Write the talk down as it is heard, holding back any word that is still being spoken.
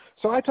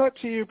So I talked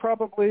to you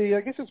probably,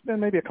 I guess it's been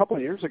maybe a couple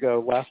of years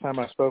ago, last time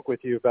I spoke with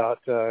you about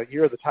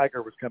Year of the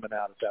Tiger was coming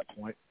out at that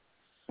point.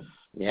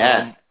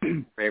 Yeah.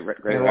 Great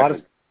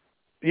record.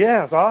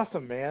 Yeah, it's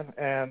awesome, man.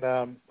 And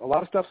a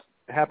lot of stuff's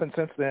happened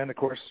since then. Of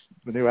course,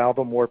 the new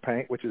album, War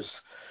Paint, which is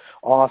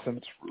awesome.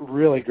 It's a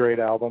really great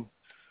album.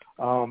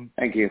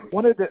 Thank you.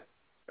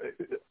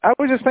 I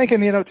was just thinking,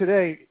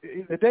 today,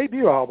 the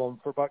debut album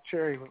for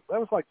Buckcherry, that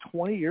was like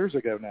 20 years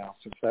ago now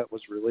since that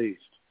was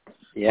released.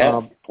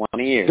 Yeah,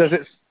 20 years.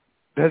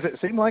 Does it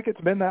seem like it's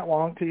been that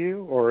long to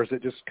you, or has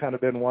it just kind of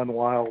been one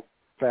wild,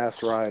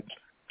 fast ride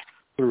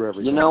through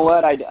everything? You know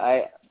what?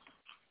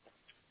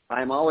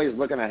 I'm always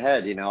looking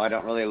ahead. I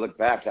don't really look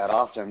back that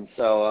often.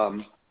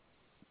 So,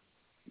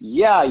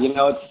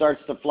 it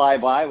starts to fly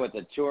by with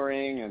the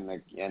touring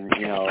and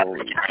you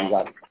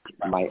got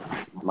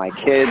my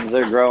kids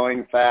are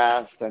growing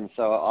fast, and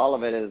so all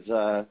of it is.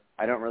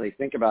 I don't really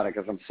think about it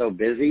because I'm so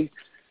busy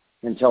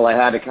until I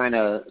had to kind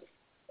of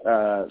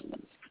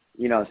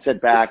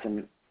sit back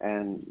and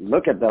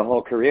look at the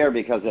whole career,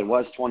 because it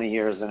was 20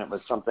 years and it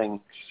was something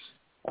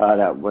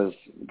that was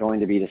going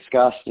to be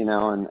discussed, and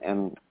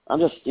I'm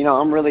just,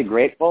 I'm really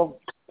grateful.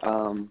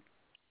 When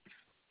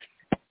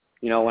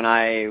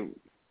I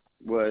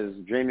was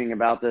dreaming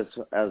about this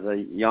as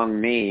a young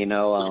me,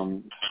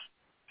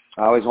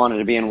 I always wanted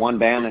to be in one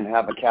band and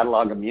have a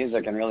catalog of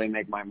music and really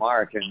make my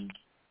mark, and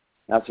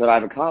that's what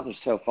I've accomplished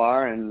so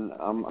far, and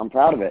I'm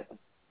proud of it.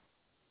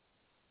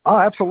 Oh,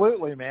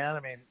 absolutely, man. I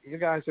mean, you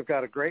guys have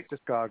got a great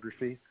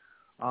discography.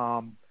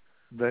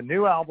 The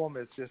new album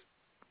is just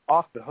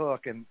off the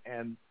hook,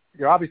 and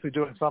you're obviously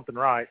doing something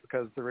right,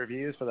 because the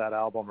reviews for that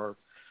album are,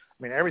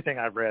 everything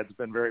I've read has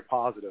been very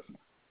positive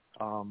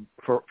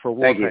for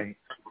War Paint.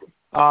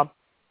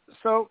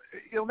 So,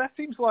 that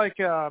seems like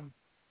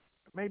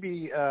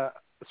maybe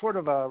sort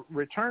of a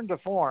return to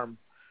form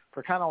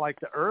for kind of like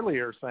the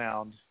earlier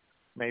sound,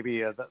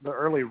 maybe the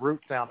early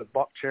root sound of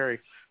Buckcherry.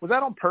 Was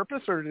that on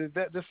purpose, or did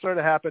that just sort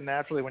of happen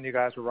naturally when you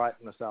guys were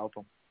writing this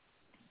album?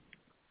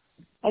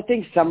 I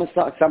think some of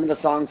the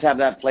songs have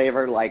that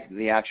flavor, like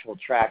the actual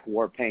track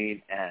War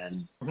Paint,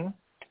 and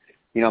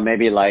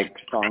maybe like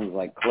songs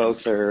like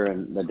Closer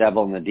and The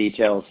Devil in the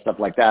Details, stuff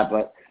like that.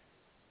 But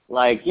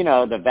like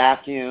The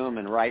Vacuum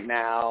and Right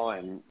Now,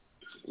 and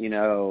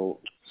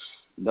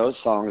those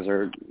songs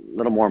are a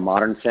little more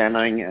modern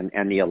sounding,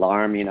 and The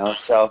Alarm,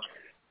 So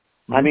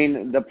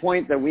the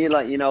point that we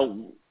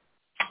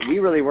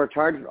really worked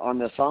hard on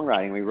the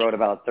songwriting. We wrote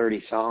about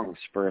 30 songs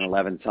for an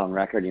 11-song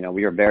record.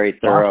 We were very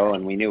thorough,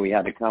 and we knew we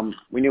had to come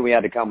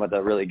with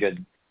a really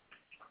good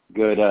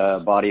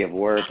body of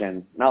work,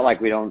 and not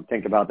like we don't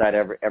think about that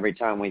every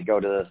time we go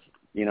to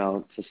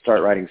to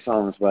start writing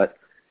songs, but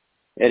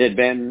it had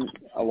been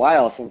a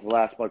while since the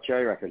last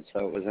Buckcherry record,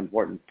 so it was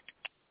important.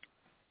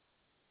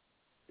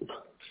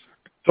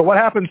 So what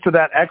happens to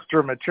that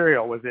extra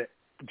material? Was it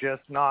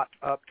just not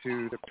up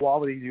to the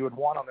quality you would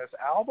want on this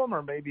album,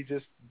 or maybe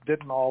just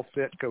didn't all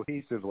fit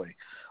cohesively?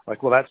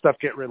 Like, will that stuff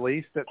get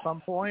released at some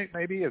point,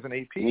 maybe as an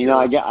EP?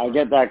 I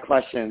get that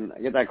question.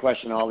 I get that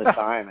question all the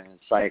time, and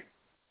it's like,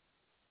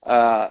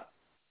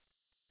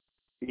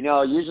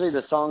 usually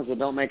the songs that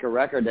don't make a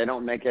record, they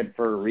don't make it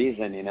for a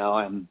reason,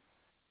 and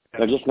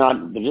they're just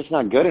not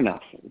good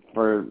enough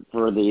for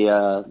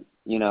the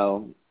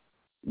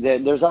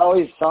there's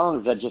always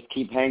songs that just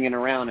keep hanging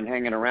around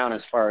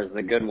as far as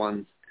the good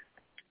ones.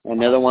 And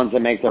they're the ones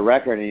that make the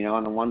record,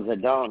 and the ones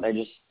that don't,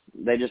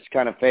 they just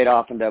kind of fade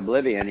off into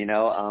oblivion,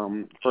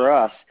 For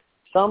us,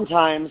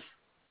 sometimes,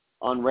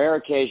 on rare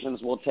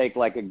occasions, we'll take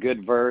like a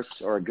good verse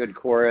or a good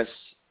chorus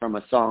from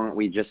a song that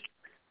we just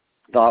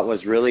thought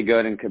was really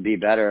good and could be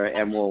better,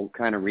 and we'll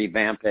kind of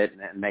revamp it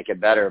and make it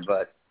better.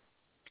 But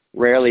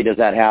rarely does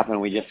that happen.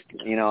 We just,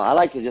 I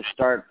like to just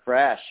start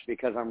fresh,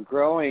 because I'm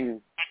growing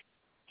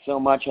so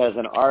much as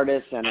an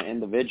artist and an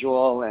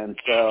individual, and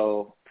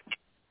so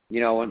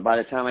by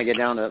the time I get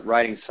down to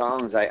writing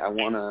songs, I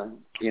want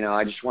to,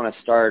 I just want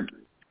to start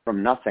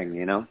from nothing,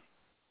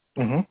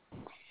 Mm-hmm.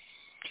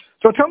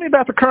 So tell me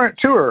about the current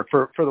tour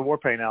for the War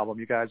Paint album.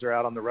 You guys are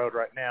out on the road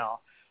right now.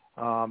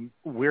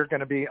 We're going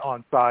to be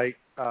on site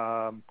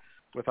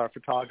with our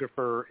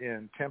photographer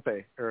in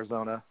Tempe,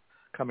 Arizona,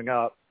 coming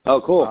up.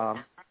 Oh, cool.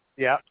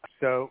 Yeah,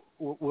 so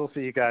we'll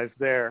see you guys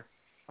there.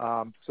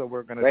 So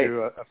we're going to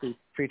do a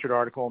featured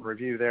article and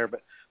review there.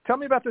 But tell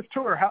me about this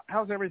tour.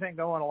 How's everything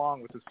going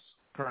along with this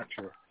current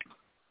tour?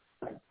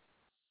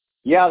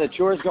 Yeah, the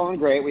tour is going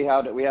great. We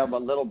have a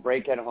little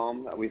break at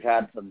home that we've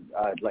had for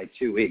like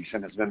 2 weeks,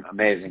 and it's been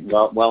amazing.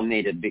 Well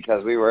needed,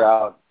 because we were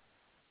out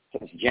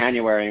since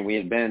January, and we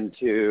had been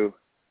to,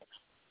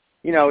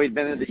 we'd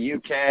been to the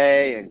UK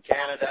and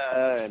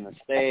Canada and the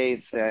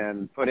States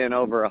and put in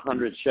over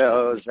 100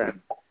 shows,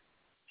 and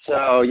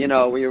so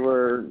we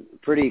were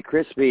pretty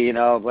crispy,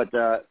 but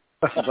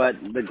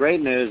the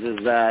great news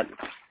is that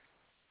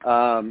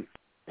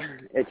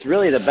it's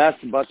really the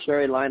best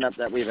Buckcherry lineup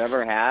that we've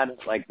ever had,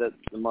 like the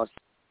most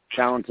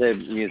talented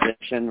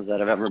musicians that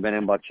have ever been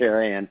in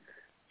Buckcherry, and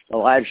the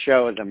live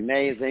show is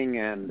amazing,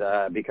 and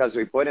because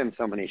we put in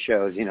so many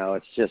shows,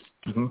 it's just,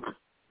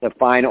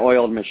 fine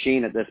oiled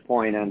machine at this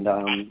point,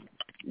 and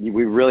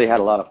we really had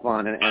a lot of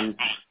fun, and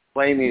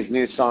playing these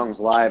new songs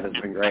live has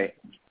been great.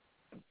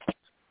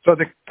 So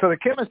the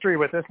chemistry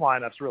with this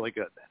lineup's really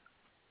good then.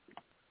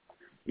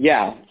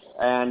 Yeah,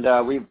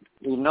 and we've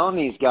known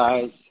these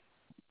guys.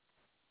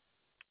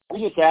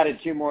 We just added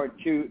two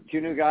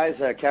new guys,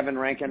 Kevin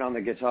Rankin on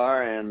the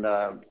guitar and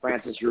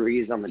Francis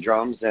Ruiz on the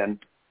drums. And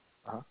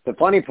the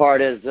funny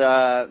part is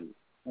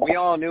we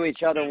all knew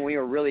each other when we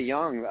were really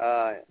young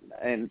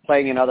and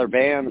playing in other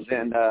bands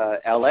in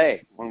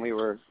L.A. when we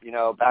were,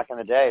 back in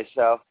the day.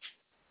 So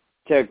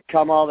to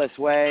come all this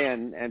way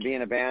and be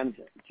in a band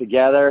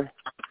together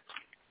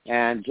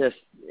and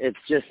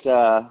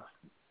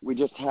we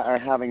just are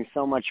having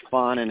so much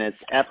fun, and it's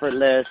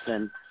effortless,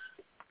 and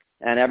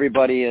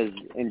everybody is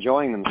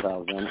enjoying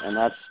themselves, and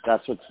that's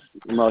what's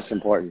most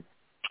important.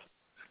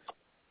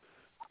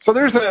 So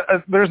there's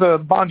a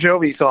Bon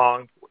Jovi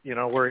song,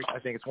 where I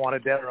think it's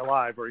 "Wanted Dead or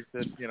Alive," where he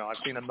says, "I've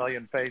seen a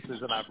million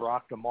faces and I've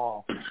rocked them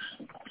all."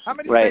 How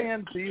many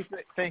bands do you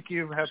think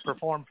you have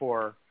performed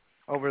for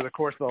over the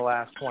course of the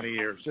last 20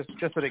 years? Just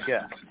at a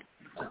guess.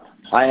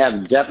 I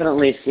have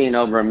definitely seen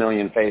over a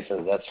million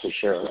faces. That's for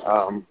sure.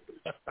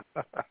 That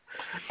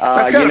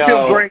kind of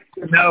feels great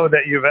to know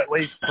that you've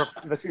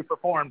you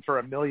performed for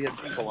a million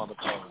people on the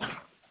phone.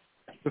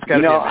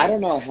 I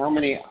don't know how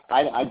many.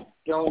 I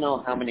don't know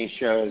how many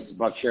shows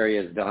Buckcherry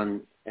has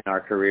done in our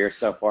career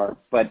so far,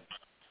 but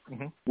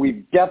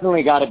we've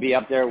definitely got to be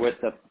up there with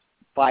the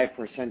 5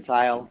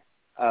 percentile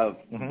of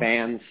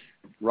bands,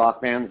 rock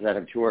bands that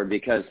have toured,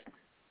 because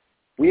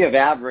we have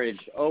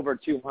averaged over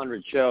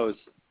 200 shows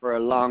for a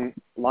long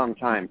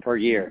time per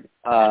year.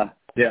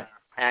 Yeah.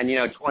 And,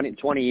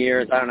 20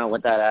 years, I don't know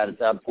what that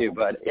adds up to,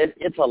 but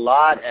it's a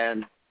lot.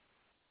 And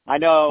I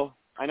know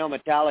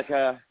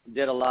Metallica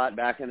did a lot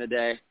back in the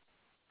day,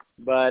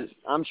 but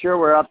I'm sure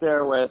we're up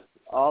there with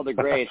all the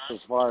greats as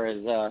far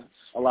as a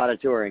lot of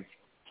touring.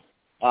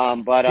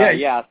 So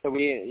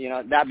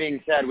that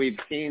being said, we've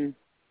seen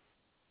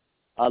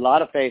a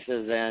lot of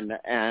faces, and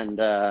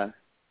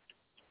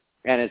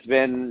it's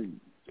been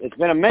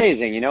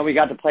amazing. We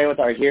got to play with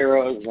our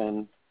heroes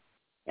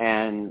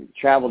and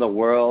travel the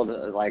world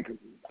like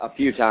a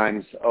few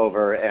times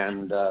over,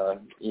 and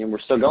we're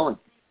still going.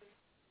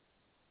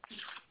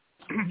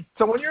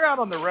 So when you're out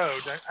on the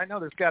road, I know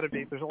there's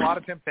a lot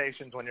of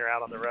temptations when you're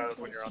out on the road,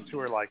 when you're on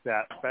tour like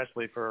that,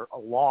 especially for a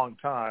long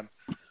time.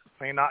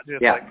 I mean, not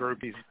just like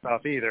groupies and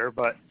stuff either,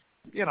 but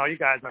you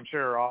guys, I'm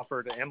sure, are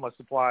offered an endless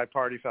supply of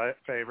party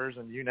favors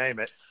and you name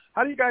it.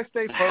 How do you guys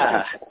stay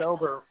focused and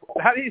sober?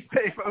 How do you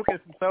stay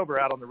focused and sober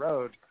out on the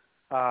road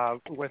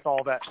with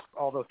all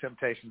those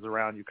temptations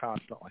around you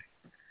constantly?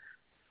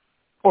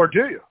 Or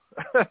do you?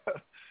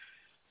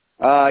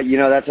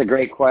 That's a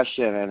great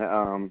question,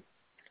 and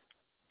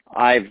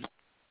I've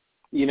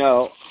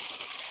been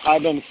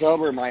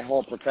sober my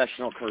whole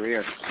professional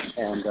career,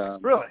 and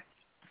really,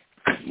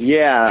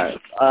 yeah,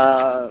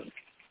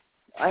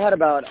 I had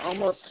about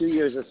almost 2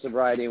 years of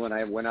sobriety when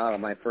I went out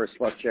on my first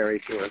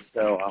Buckcherry tour.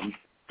 So,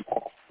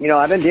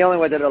 I've been dealing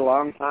with it a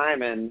long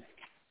time, and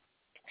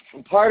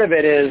part of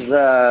it is,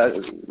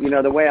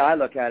 the way I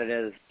look at it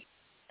is,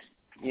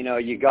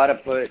 you got to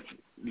put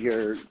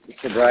your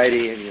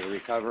sobriety and your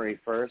recovery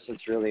first.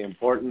 It's really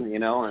important,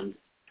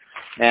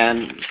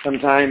 and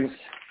sometimes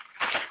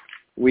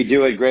we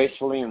do it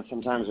gracefully and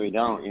sometimes we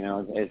don't.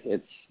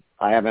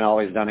 I haven't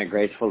always done it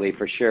gracefully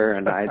for sure,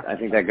 and I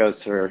think that goes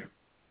for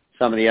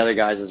some of the other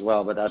guys as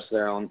well, but that's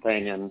their own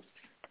thing. And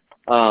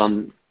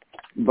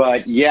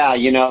but yeah,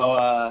 you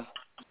got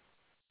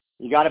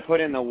to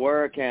put in the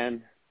work,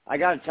 and I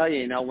got to tell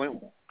you,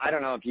 I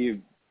don't know if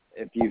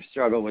you've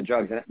struggled with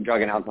drug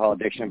and alcohol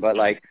addiction, but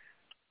like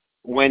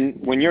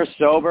when you're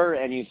sober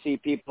and you see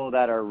people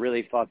that are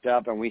really fucked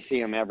up, and we see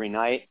them every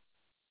night,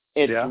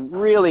 it's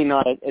really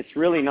not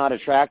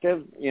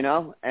attractive,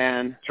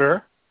 and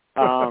sure.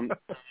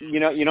 you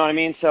know what I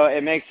mean? So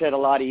it makes it a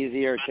lot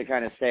easier to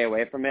kind of stay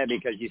away from it,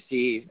 because you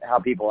see how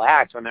people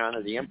act when they're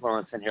under the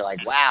influence, and you're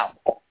like, wow,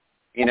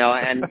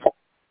 and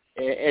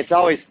it's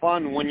always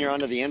fun when you're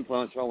under the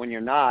influence, but when you're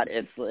not,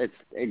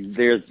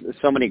 there's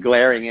so many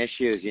glaring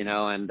issues,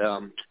 and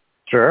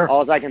sure.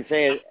 All I can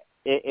say is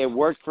it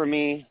worked for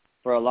me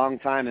for a long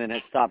time, and then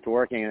it stopped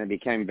working, and it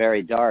became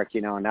very dark,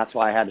 and that's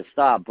why I had to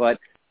stop. But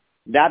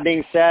that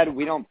being said,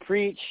 we don't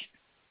preach.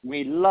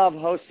 We love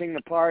hosting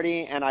the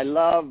party, and I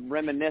love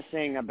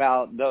reminiscing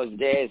about those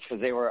days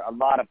because they were a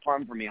lot of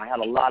fun for me. I had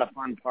a lot of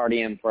fun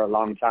partying for a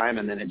long time,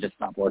 and then it just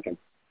stopped working.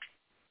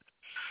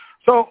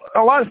 So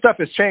a lot of stuff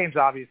has changed,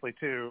 obviously,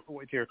 too,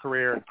 with your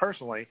career and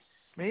personally.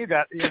 I mean,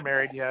 you're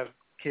married, you have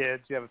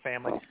kids, you have a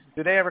family.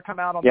 Do they ever come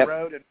out on the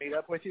road and meet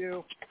up with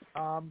you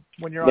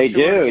when you're on tour? They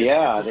do,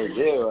 yeah, they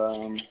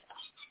do.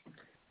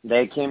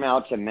 They came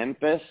out to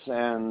Memphis,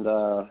 and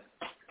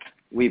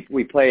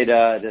we played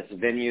this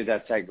venue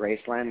that's at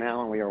Graceland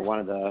now, and we were one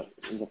of the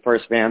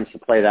first bands to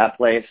play that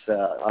place.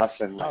 Us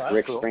and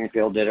Rick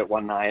Springfield did it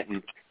one night,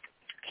 and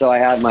so I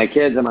had my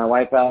kids and my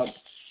wife out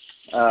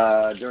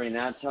during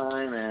that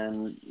time,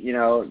 and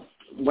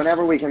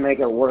whenever we can make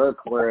it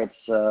work where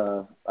it's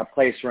a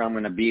place where I'm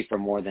going to be for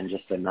more than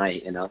just a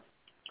night, you know?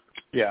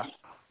 Yeah.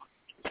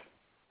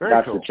 Very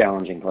That's cool. the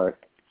challenging part.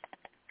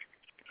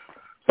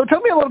 So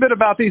tell me a little bit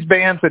about these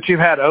bands that you've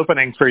had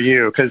opening for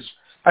you, because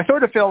I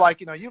sort of feel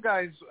like, you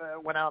guys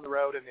went out on the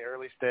road in the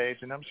early stage,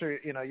 and I'm sure,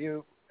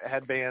 you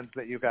had bands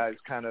that you guys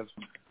kind of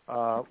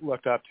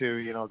looked up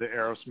to, the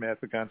Aerosmith,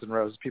 the Guns N'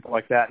 Roses, people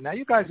like that. Now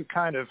you guys have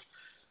kind of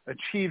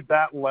achieved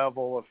that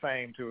level of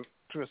fame to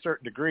a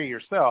certain degree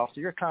yourself.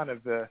 So you're kind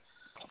of the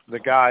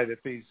guy that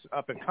these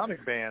up-and-coming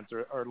bands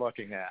are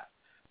looking at.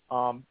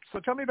 So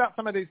tell me about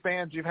some of these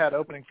bands you've had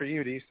opening for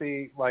you. Do you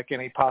see, like,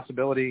 any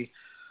possibility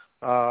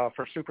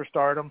for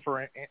superstardom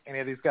for any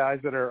of these guys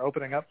that are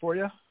opening up for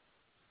you?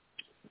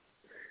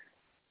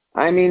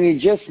 I mean, you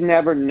just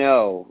never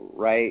know,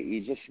 right?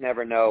 You just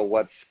never know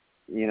what's,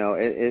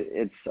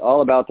 it's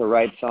all about the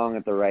right song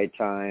at the right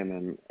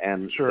time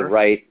and Sure.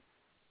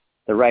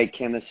 the right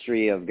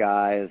chemistry of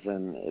guys,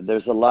 and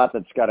there's a lot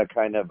that's got to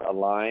kind of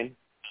align.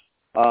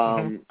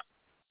 I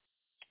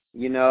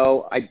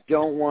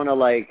don't want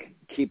to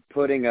keep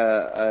putting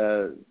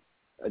a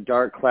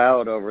dark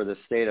cloud over the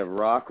state of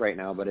rock right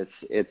now, but it's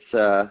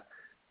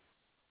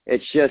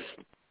just,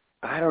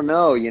 I don't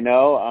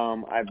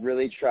know, I've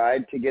really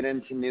tried to get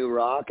into new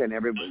rock, and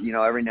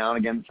every now and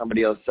again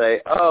somebody will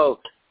say, oh,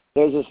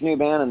 there's this new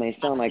band and they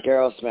sound like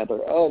Aerosmith, or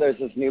oh, there's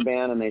this new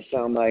band and they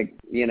sound like,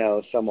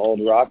 some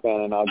old rock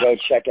band, and I'll go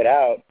check it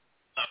out.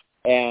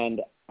 And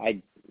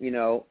I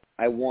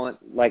want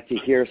to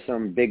hear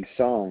some big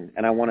song,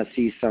 and I want to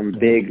see some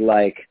big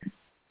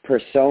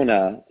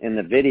persona in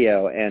the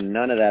video, and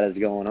none of that is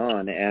going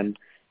on. And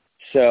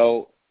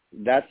so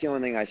that's the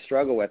only thing I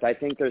struggle with. I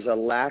think there's a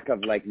lack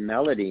of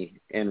melody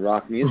in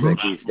rock music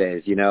these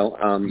days. You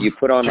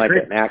put on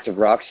an active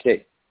rock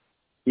station.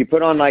 You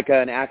put on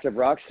an active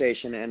rock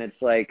station, and it's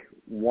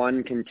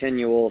one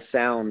continual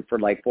sound for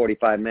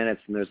 45 minutes,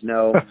 and there's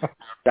no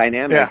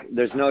dynamic. Yeah.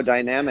 There's no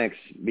dynamics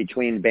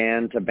between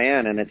band to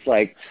band, and it's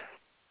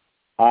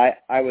I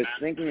was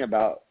thinking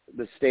about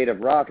the state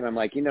of rock, and I'm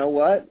like, you know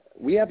what?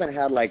 We haven't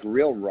had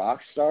real rock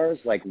stars,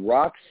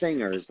 rock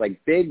singers,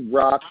 big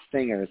rock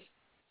singers,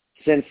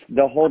 since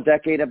the whole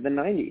decade of the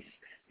 90s.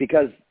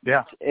 Because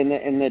in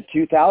the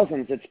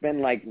 2000s, it's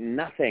been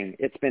nothing.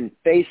 It's been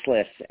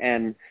faceless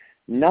and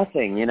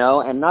nothing,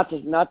 and not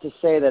to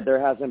say that there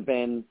hasn't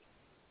been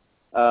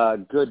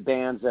good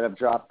bands that have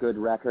dropped good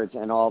records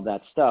and all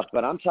that stuff,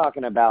 but I'm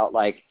talking about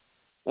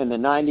in the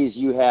 90s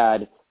you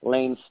had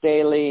Lane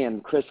Staley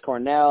and Chris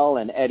Cornell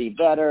and Eddie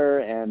Vedder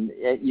and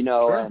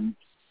Sure.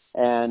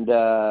 and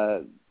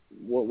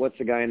what's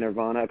the guy in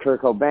Nirvana,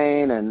 Kurt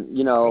Cobain, and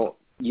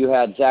you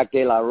had Zach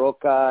De La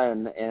Roca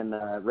and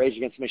Rage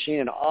Against the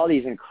Machine and all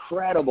these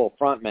incredible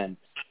frontmen,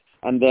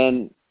 and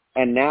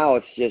now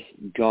it's just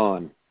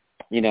gone.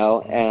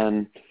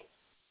 And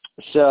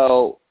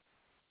so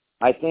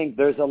I think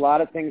there's a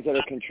lot of things that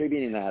are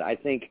contributing to that. I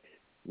think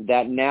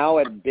that now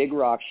at big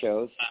rock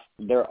shows,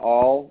 a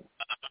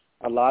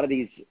lot of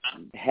these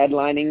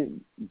headlining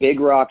big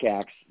rock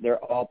acts,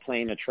 they're all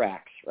playing the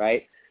tracks,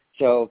 right?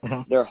 So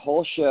their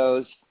whole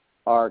shows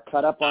are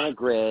cut up on a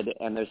grid,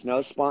 and there's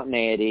no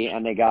spontaneity,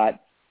 and they got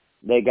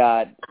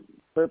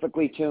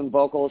perfectly tuned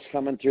vocals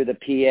coming through the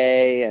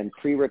PA and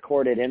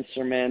pre-recorded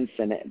instruments,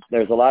 and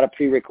there's a lot of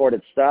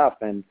pre-recorded stuff,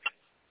 and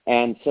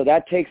so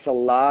that takes a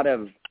lot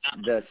of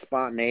the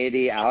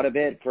spontaneity out of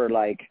it for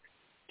to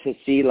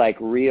see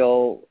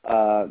real,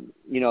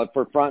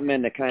 for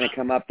frontmen to kind of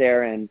come up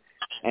there and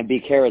be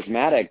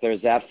charismatic.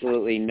 There's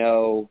absolutely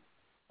no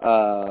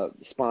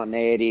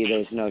spontaneity.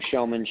 There's no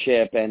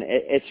showmanship, and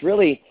it's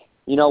really,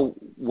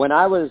 when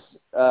I was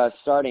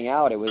starting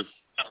out,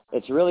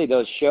 it's really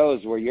those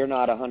shows where you're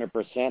not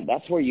 100%.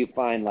 That's where you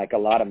find a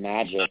lot of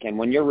magic, and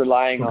when you're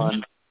relying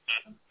on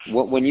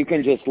when you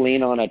can just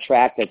lean on a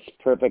track that's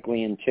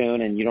perfectly in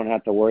tune, and you don't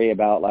have to worry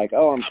about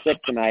oh, I'm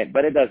sick tonight,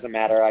 but it doesn't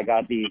matter. I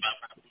got these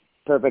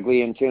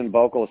perfectly in tune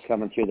vocals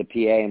coming through the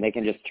PA, and they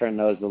can just turn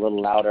those a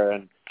little louder,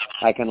 and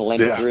I can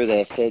limp through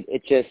this.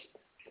 It just,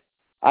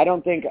 I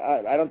don't think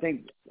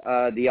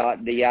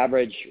the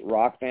average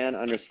rock fan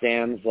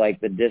understands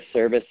the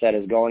disservice that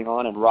is going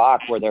on in rock,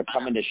 where they're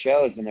coming to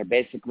shows and they're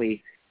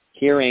basically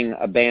hearing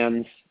a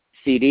band's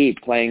CD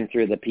playing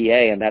through the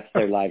PA, and that's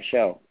their live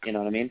show. You know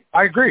what I mean?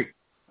 I agree.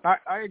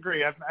 I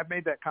agree. I've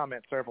made that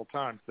comment several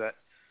times,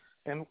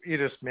 and you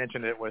just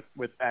mentioned it with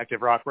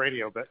active rock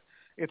radio, but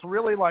it's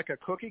really like a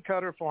cookie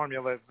cutter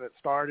formula that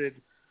started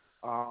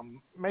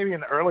maybe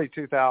in the early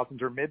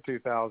 2000s or mid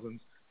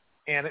 2000s,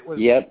 and it was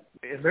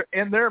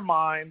in their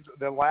minds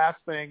the last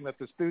thing that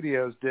the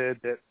studios did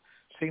that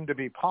seemed to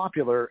be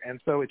popular, and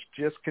so it's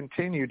just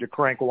continued to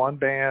crank one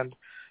band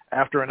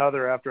after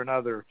another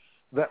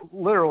that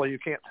literally you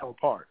can't tell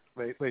apart.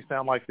 They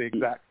sound like the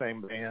exact same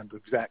band, the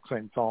exact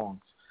same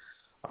songs.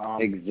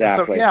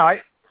 Exactly. So yeah,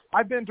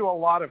 I've been to a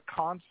lot of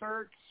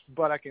concerts,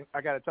 but I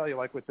got to tell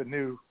you, with the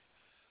new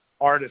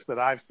artists that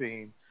I've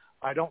seen,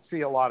 I don't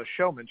see a lot of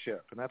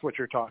showmanship, and that's what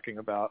you're talking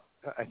about.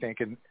 I think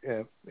in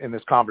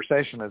this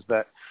conversation is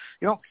that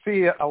you don't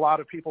see a lot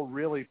of people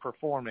really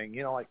performing.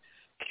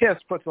 Kiss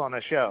puts on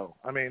a show.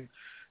 I mean,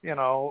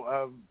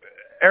 Aerosmith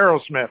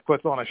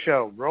puts on a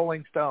show.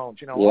 Rolling Stones,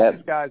 all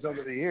these guys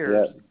over the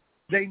years,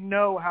 they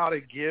know how to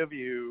give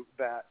you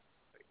that,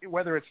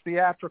 whether it's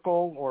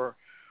theatrical or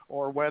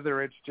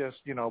whether it's just,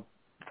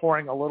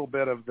 pouring a little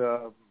bit of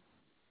the,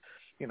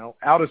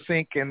 out of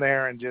sync in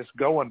there and just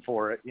going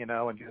for it,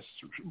 and just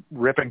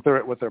ripping through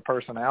it with their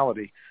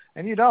personality.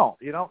 And you don't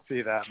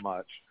see that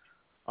much.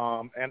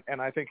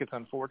 And I think it's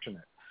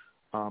unfortunate.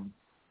 And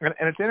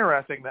it's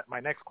interesting that my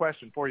next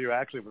question for you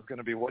actually was going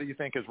to be, what do you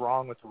think is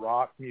wrong with the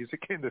rock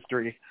music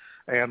industry,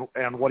 and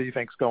what do you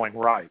think is going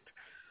right?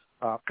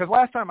 Because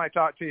last time I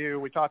talked to you,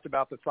 we talked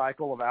about the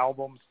cycle of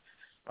albums.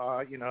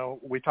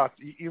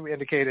 You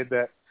indicated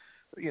that,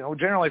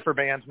 generally for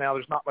bands now,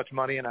 there's not much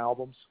money in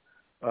albums.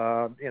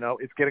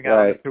 It's getting out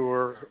on the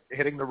tour,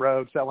 hitting the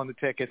road, selling the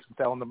tickets, and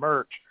selling the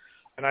merch.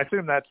 And I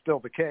assume that's still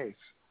the case.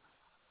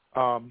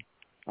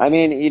 I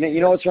mean,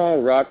 you know what's wrong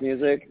with rock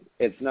music?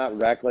 It's not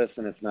reckless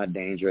and it's not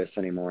dangerous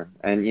anymore.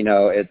 And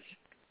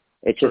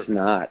it's just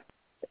not.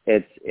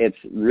 It's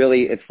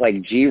really, it's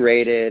like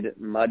G-rated,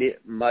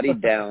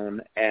 muddied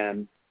down,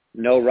 and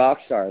no rock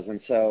stars. And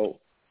so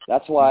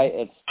that's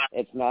why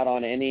it's not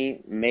on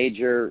any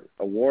major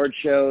award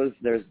shows.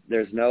 There's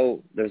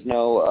no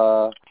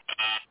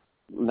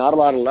not a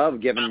lot of love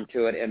given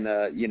to it in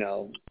the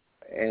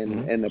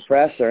in the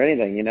press or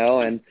anything,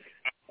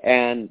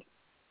 and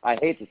I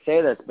hate to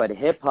say this, but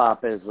hip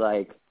hop is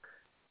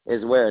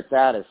where it's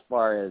at as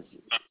far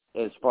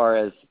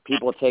as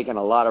people taking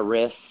a lot of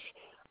risks,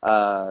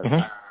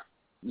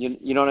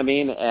 you know what I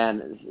mean,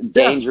 and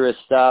dangerous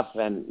stuff,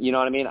 and you know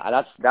what I mean.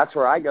 That's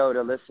where I go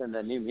to listen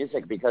to new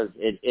music because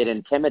it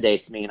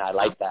intimidates me, and I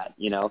like that,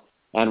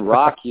 And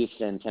rock used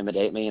to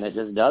intimidate me, and it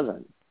just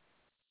doesn't.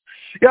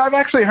 Yeah, I've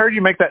actually heard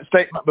you make that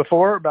statement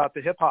before about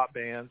the hip hop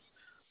bands.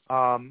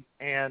 And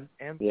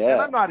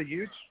I'm not a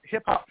huge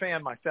hip hop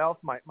fan myself.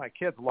 My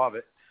kids love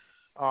it.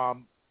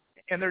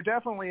 And there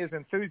definitely is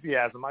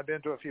enthusiasm. I've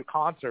been to a few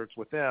concerts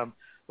with them.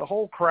 The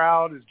whole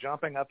crowd is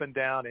jumping up and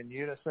down in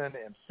unison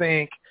and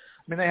sync.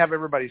 I mean, they have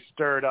everybody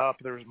stirred up.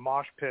 There's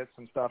mosh pits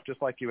and stuff,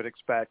 just like you would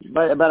expect.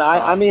 But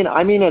I mean,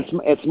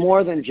 it's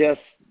more than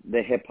just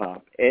the hip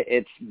hop.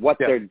 It's what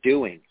they're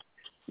doing.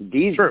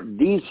 These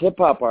hip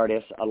hop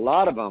artists, a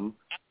lot of them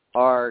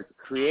are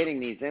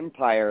creating these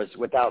empires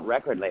without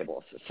record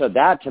labels. So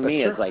that to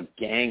me is like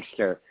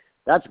gangster.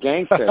 That's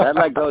gangster.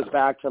 That goes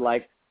back to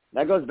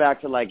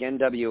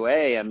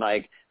NWA, and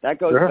that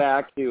goes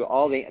back to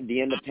all the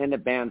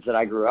independent bands that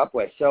I grew up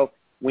with. So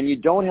when you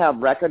don't have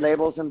record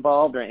labels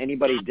involved or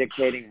anybody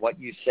dictating what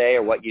you say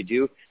or what you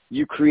do,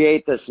 you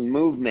create this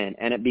movement,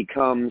 and it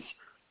becomes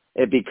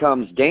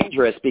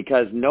dangerous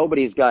because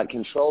nobody's got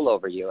control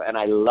over you. And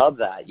I love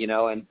that,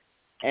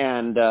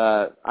 And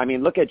I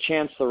mean, look at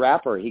Chance the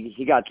Rapper.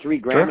 He got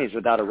 3 Grammys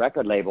without a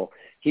record label.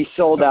 He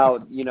sold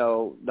out,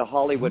 the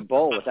Hollywood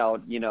Bowl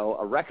without,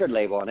 a record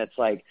label. And it's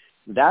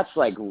that's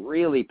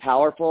really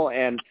powerful.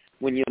 And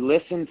when you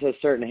listen to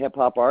certain hip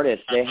hop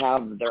artists, they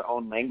have their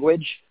own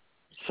language,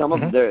 some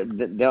of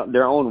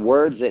their own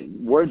words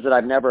that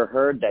I've never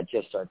heard that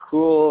just are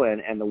cool,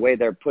 and the way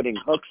they're putting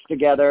hooks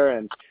together.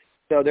 And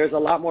so there's a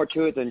lot more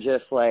to it than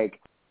just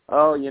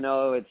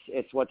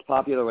it's what's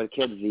popular with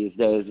kids these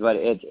days, but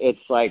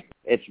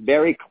it's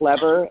very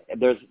clever.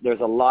 There's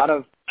a lot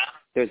of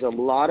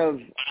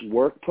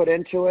work put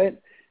into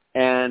it,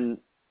 and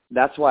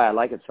that's why I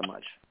like it so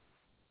much.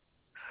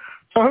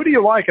 So who do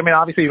you like? I mean,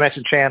 obviously you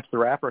mentioned Chance the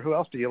Rapper. Who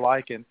else do you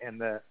like in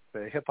the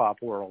hip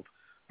hop world?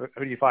 Who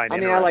do you find? I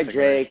mean, I like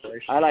Drake.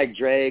 I like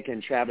Drake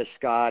and Travis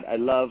Scott. I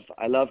love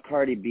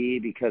Cardi B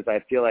because I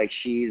feel like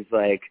she's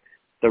the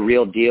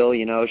real deal.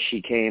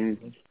 She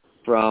came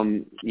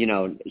from,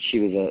 she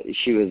was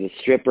a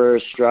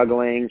stripper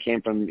struggling,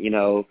 came from,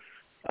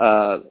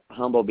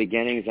 humble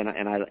beginnings, and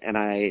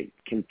I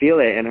can feel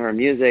it in her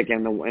music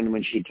and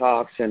when she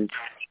talks, and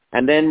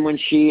then when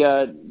she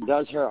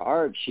does her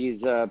art, she's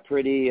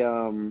pretty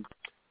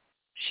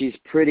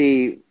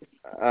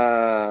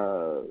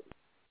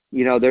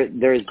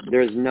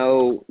there's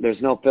no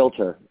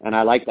filter, and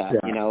I like that,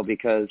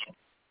 because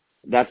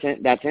that's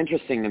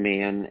interesting to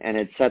me, and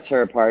it sets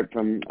her apart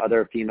from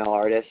other female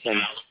artists. And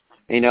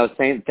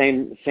same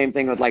thing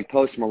with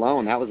Post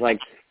Malone. That was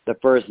the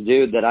first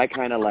dude that I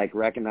kind of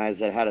recognized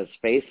that had his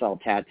face all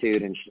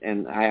tattooed,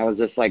 and I was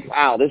just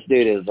wow, this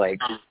dude is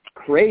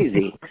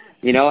crazy,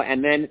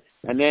 and then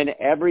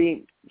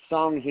every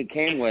song he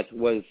came with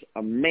was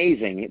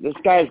amazing. This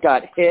guy's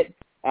got hit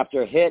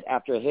after hit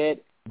after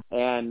hit,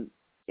 and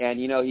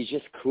he's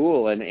just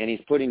cool, and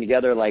he's putting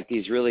together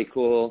these really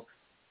cool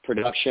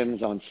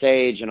productions on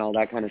stage and all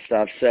that kind of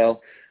stuff.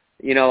 So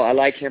I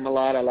like him a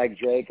lot. I like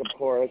Drake, of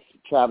course.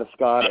 Travis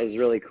Scott is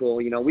really cool.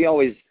 We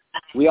always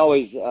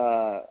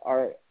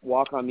our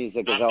Walk On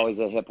Music is always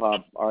a hip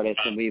hop artist,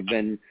 and we've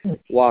been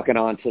walking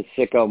on to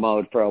Sicko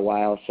Mode for a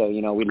while. So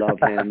we love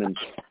him, and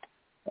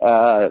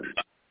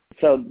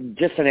so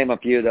just to name a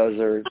few, those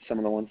are some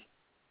of the ones.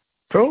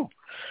 Cool.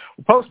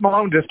 Post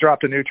Malone just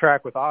dropped a new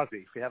track with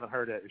Ozzy. If you haven't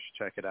heard it, you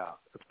should check it out.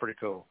 It's pretty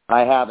cool.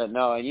 I haven't,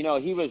 no. And,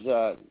 he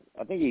was,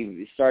 I think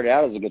he started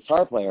out as a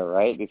guitar player,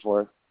 right,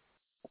 before?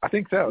 I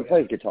think so. He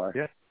plays guitar.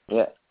 Yeah.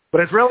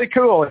 But it's really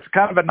cool. It's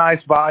kind of a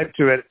nice vibe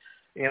to it.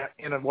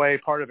 In a way,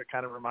 part of it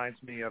kind of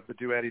reminds me of the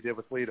duet he did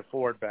with Lita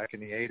Ford back in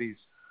the 80s.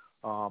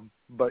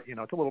 But,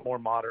 it's a little more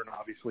modern,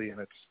 obviously, and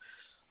it's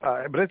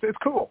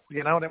cool,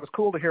 and it was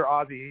cool to hear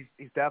Ozzy.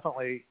 He's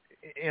definitely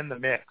in the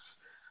mix.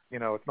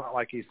 It's not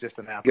like he's just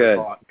an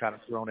afterthought and kind of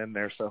thrown in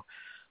there. So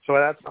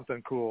that's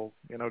something cool,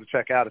 to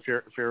check out if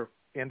you're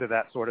into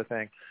that sort of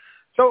thing.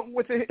 So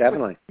with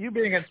you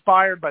being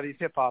inspired by these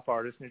hip hop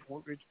artists,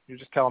 you're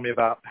just telling me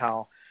about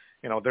how,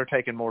 they're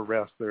taking more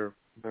risks.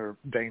 They're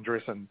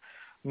dangerous and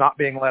not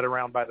being led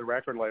around by the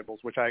record labels,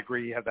 which I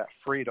agree you have that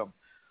freedom.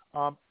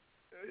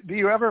 Do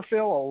you ever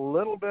feel a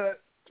little bit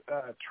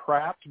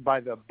trapped by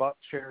the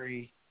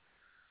Buckcherry,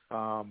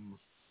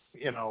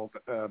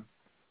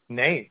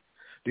 name?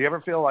 Do you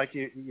ever feel like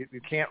you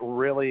can't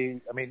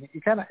really? I mean,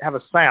 you kind of have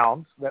a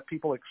sound that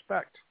people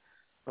expect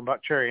from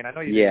Buckcherry, and I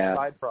know you do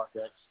side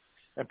projects,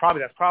 and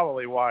that's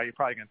probably why you're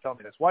probably going to tell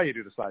me that's why you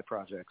do the side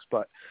projects.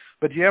 But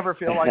do you ever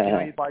feel like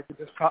you'd like to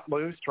just cut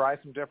loose, try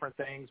some different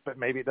things, but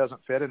maybe it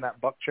doesn't fit in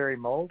that Buckcherry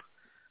mold?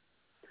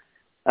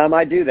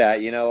 I do that.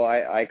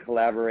 I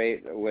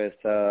collaborate with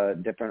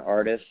different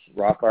artists,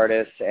 rock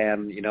artists,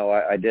 and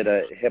I did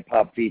a hip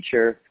hop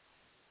feature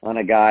on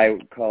a guy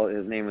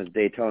his name was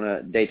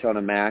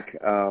Daytona Mac.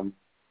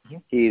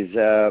 He's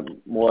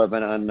more of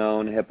an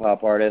unknown hip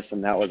hop artist,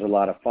 and that was a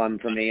lot of fun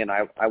for me. And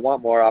I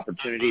want more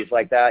opportunities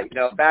like that.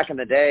 Back in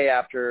the day,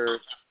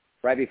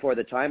 right before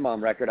the Time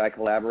Bomb record, I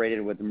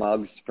collaborated with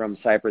Muggs from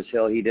Cypress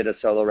Hill. He did a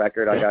solo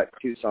record. I got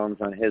 2 songs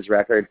on his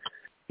record.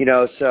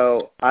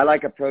 So I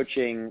like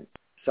approaching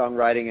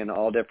songwriting in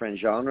all different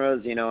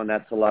genres, and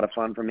that's a lot of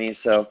fun for me.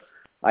 So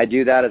I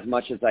do that as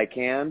much as I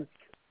can.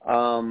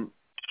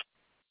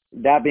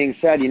 That being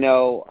said,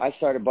 I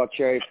started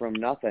Buckcherry from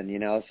nothing,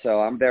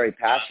 so I'm very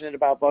passionate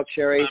about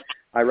Buckcherry.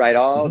 I write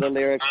all the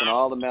lyrics and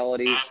all the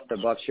melodies to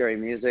Buckcherry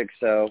music,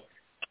 so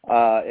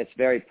it's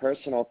very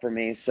personal for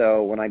me.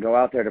 So when I go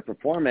out there to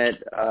perform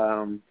it,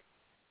 I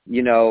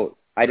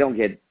don't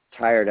get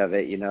tired of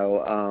it,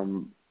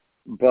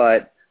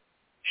 but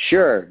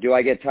sure, do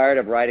I get tired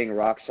of writing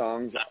rock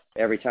songs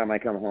every time I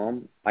come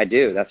home? I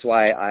do. That's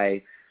why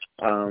I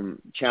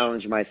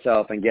challenge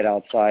myself and get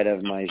outside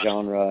of my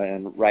genre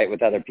and write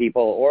with other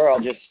people, or I'll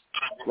just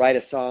write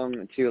a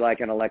song to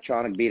like an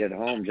electronic beat at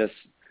home just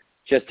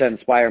to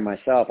inspire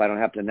myself. I don't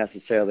have to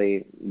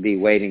necessarily be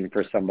waiting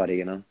for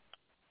somebody,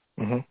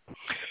 Mm-hmm.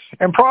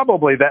 And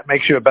probably that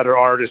makes you a better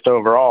artist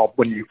overall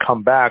when you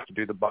come back to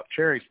do the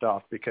Buckcherry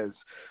stuff, because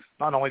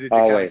not only did you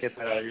kind of get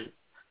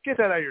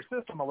that out of your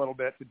system a little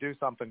bit to do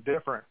something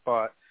different,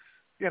 but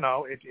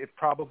it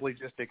probably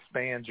just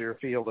expands your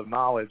field of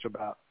knowledge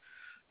about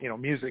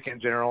music in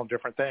general and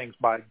different things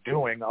by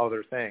doing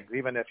other things.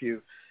 Even if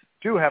you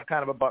do have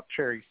kind of a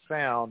Buckcherry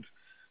sound,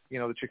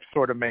 that you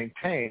sort of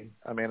maintain,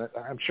 I mean,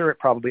 I'm sure it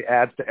probably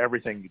adds to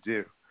everything you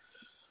do.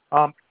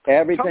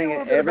 Everything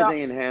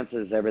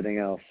enhances everything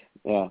else.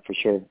 Yeah, for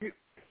sure.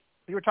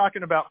 You were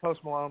talking about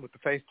Post Malone with the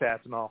face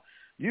tats and all.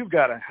 You've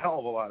got a hell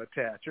of a lot of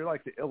tats. You're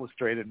like the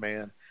illustrated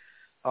man.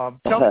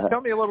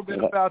 Tell me a little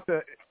bit about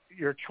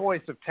your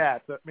choice of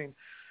tats. I mean,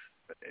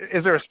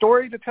 is there a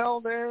story to tell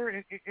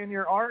there in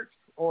your art,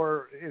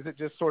 or is it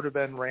just sort of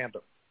been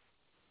random?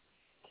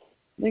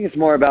 I think it's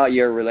more about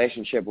your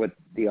relationship with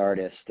the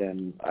artist,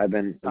 and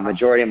the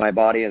majority of my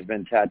body has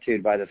been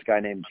tattooed by this guy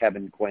named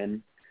Kevin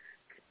Quinn,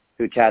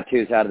 who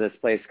tattoos out of this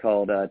place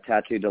called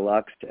Tattoo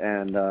Deluxe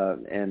and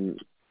off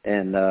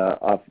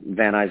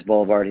Van Nuys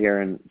Boulevard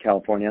here in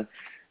California,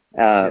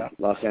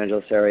 Los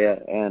Angeles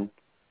area, and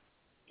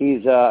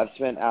he's I've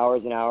spent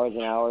hours and hours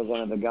and hours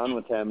under the gun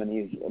with him, and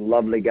he's a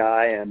lovely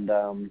guy, and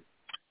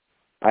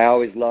I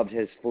always loved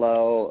his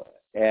flow,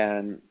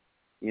 and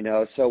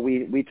so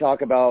we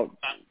talk about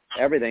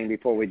everything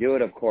before we do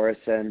it, of course,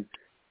 and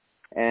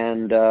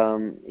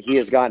he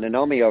has gotten to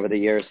know me over the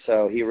years,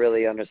 so he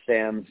really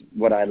understands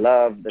what I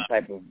love, the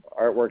type of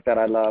artwork that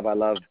I love. I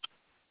love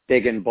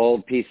big and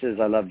bold pieces.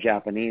 I love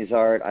Japanese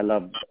art. I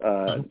love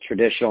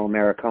traditional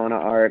Americana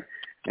art.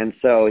 And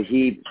so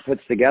he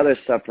puts together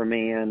stuff for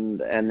me, and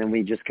then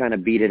we just kind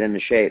of beat it into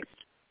shape.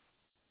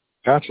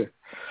 Gotcha.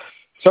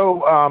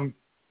 So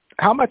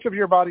how much of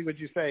your body would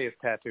you say is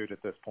tattooed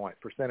at this point,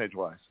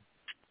 percentage-wise?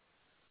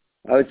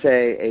 I would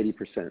say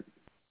 80%.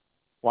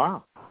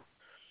 Wow.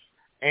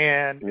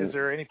 And is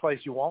there any place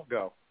you won't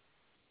go?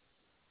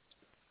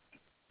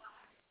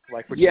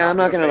 Like, I'm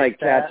not gonna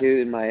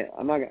tattoo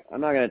I'm not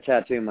gonna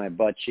tattoo my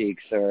butt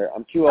cheeks, or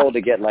I'm too old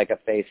to get like a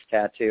face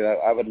tattoo.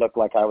 I would look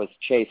like I was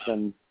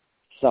chasing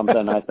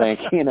something, I think,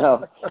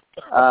 No,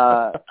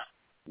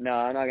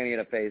 I'm not going to get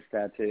a face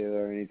tattoo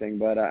or anything,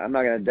 but I'm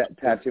not going to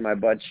tattoo my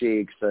butt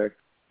cheeks or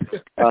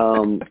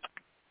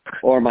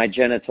my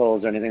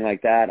genitals or anything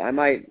like that. I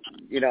might,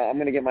 I'm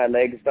going to get my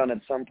legs done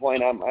at some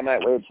point. I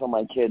might wait till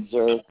my kids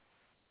are,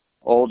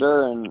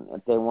 older, and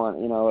if they want,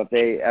 if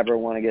they ever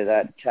want to get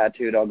that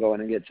tattooed, I'll go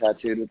in and get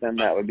tattooed with them.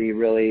 That would be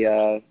really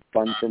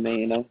fun for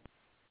me,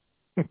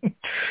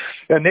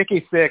 Yeah,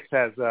 Nikki Sixx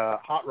has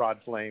hot rod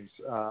flames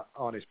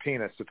on his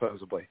penis,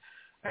 supposedly.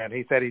 And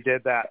he said he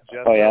did that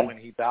just so when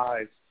he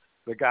dies,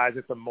 the guys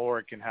at the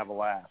morgue can have a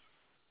laugh.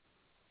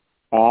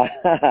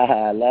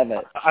 I love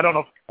it. I don't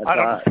know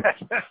if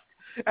that's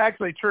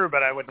actually true,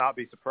 but I would not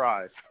be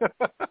surprised.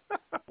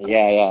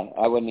 Yeah,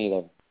 I wouldn't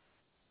either.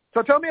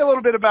 So tell me a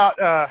little bit about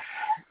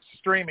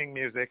streaming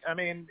music. I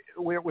mean,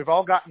 we've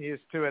all gotten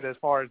used to it as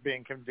far as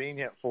being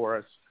convenient for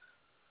us.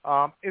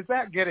 Is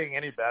that getting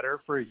any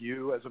better for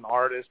you as an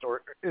artist,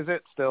 or is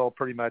it still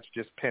pretty much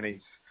just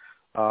pennies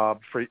for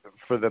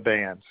the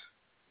bands?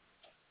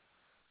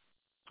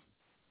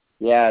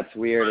 Yeah, it's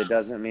weird. It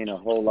doesn't mean a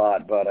whole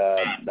lot, but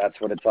that's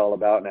what it's all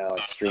about now,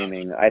 is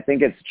streaming. I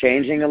think it's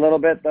changing a little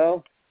bit,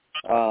 though.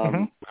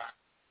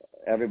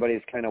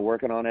 Everybody's kind of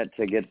working on it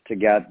to get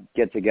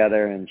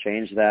together and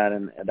change that,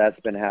 and that's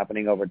been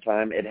happening over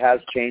time. It has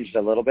changed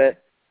a little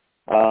bit,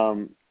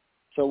 so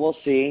we'll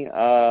see.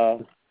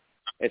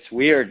 It's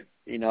weird,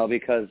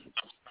 because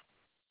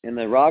in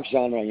the rock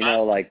genre,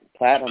 like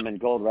platinum and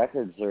gold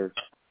records are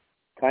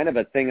kind of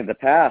a thing of the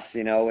past,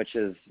 which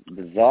is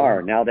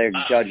bizarre. Now they're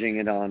judging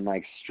it on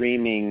like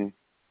streaming,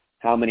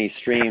 how many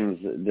streams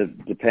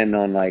depend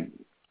on like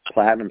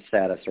platinum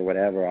status or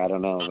whatever. I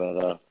don't know,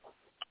 but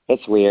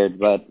it's weird.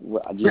 But you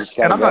just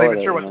and I'm not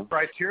even sure what what the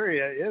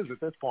criteria is at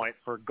this point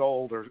for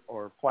gold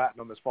or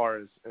platinum as far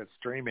as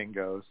streaming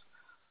goes.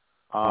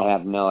 I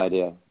have no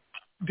idea.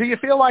 Do you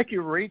feel like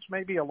you reach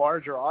maybe a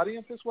larger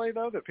audience this way,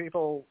 though, that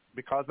people,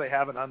 because they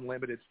have an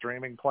unlimited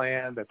streaming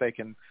plan, that they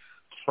can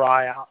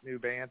try out new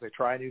bands, they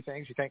try new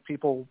things? You think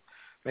people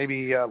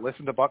maybe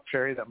listen to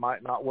Buckcherry that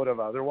might not would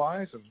have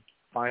otherwise and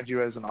find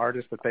you as an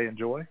artist that they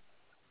enjoy?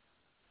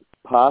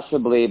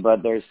 Possibly,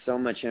 but there's so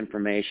much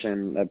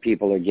information that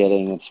people are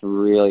getting. It's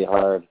really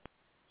hard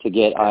to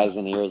get eyes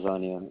and ears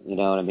on you. You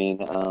know what I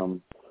mean?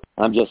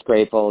 I'm just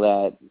grateful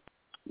that,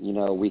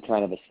 we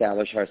kind of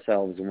established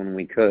ourselves when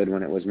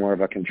it was more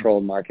of a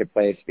controlled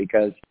marketplace,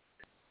 because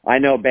I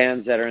know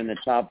bands that are in the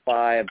top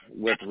 5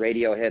 with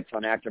radio hits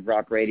on Active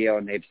Rock Radio,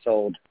 and they've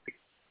sold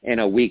in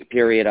a week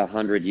period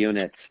 100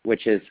 units,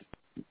 which is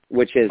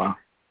wow.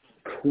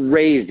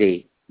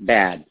 Crazy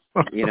bad,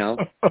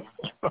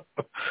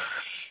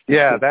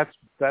 Yeah,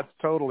 that's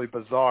totally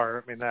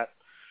bizarre. I mean, I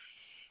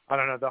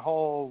don't know, the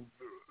whole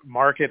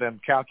market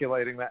and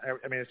calculating that.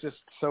 I mean, it's just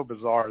so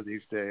bizarre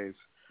these days.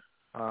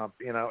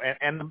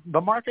 And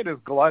the market is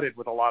glutted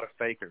with a lot of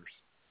fakers.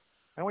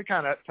 And we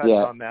kind of touched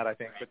on that, I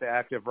think, with the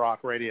Active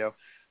Rock Radio.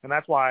 And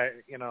that's why,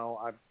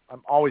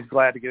 I'm always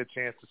glad to get a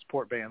chance to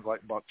support bands like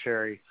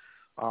Buckcherry.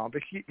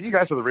 But you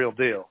guys are the real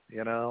deal,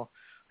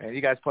 and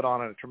you guys put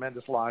on a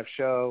tremendous live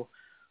show.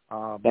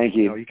 Thank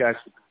you.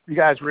 You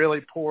guys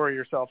really pour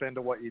yourself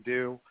into what you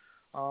do.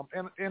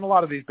 And a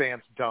lot of these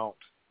bands don't,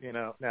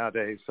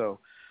 nowadays. So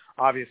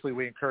obviously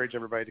we encourage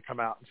everybody to come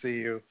out and see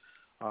you.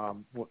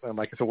 And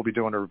like I said, we'll be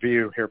doing a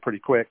review here pretty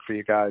quick for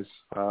you guys,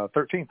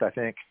 13th, I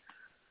think,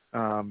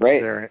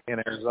 there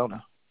in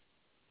Arizona.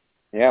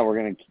 Yeah, we're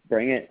going to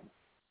bring it.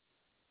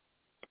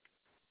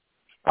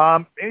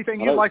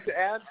 Anything you'd like to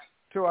add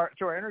to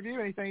our interview?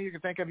 Anything you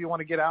can think of you want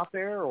to get out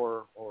there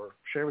or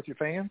share with your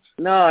fans?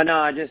 No,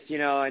 I just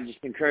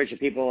encourage the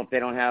people, if they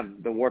don't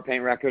have the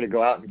Warpaint record, to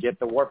go out and get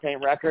the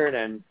Warpaint record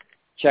and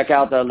check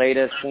out the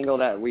latest single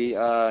that we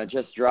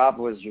just dropped.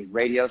 Was a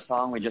radio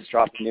song. We just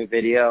dropped a new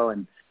video,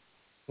 and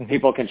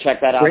people can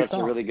check that out. It's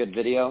a really good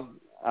video.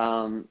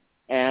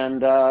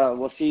 And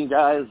we'll see you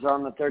guys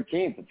on the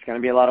 13th. It's going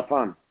to be a lot of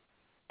fun.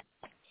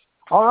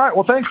 All right.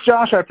 Well, thanks,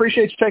 Josh. I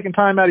appreciate you taking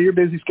time out of your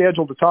busy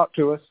schedule to talk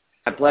to us.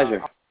 My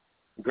pleasure.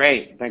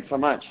 Great. Thanks so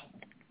much.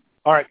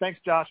 All right. Thanks,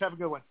 Josh. Have a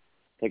good one.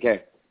 Take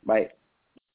care. Bye.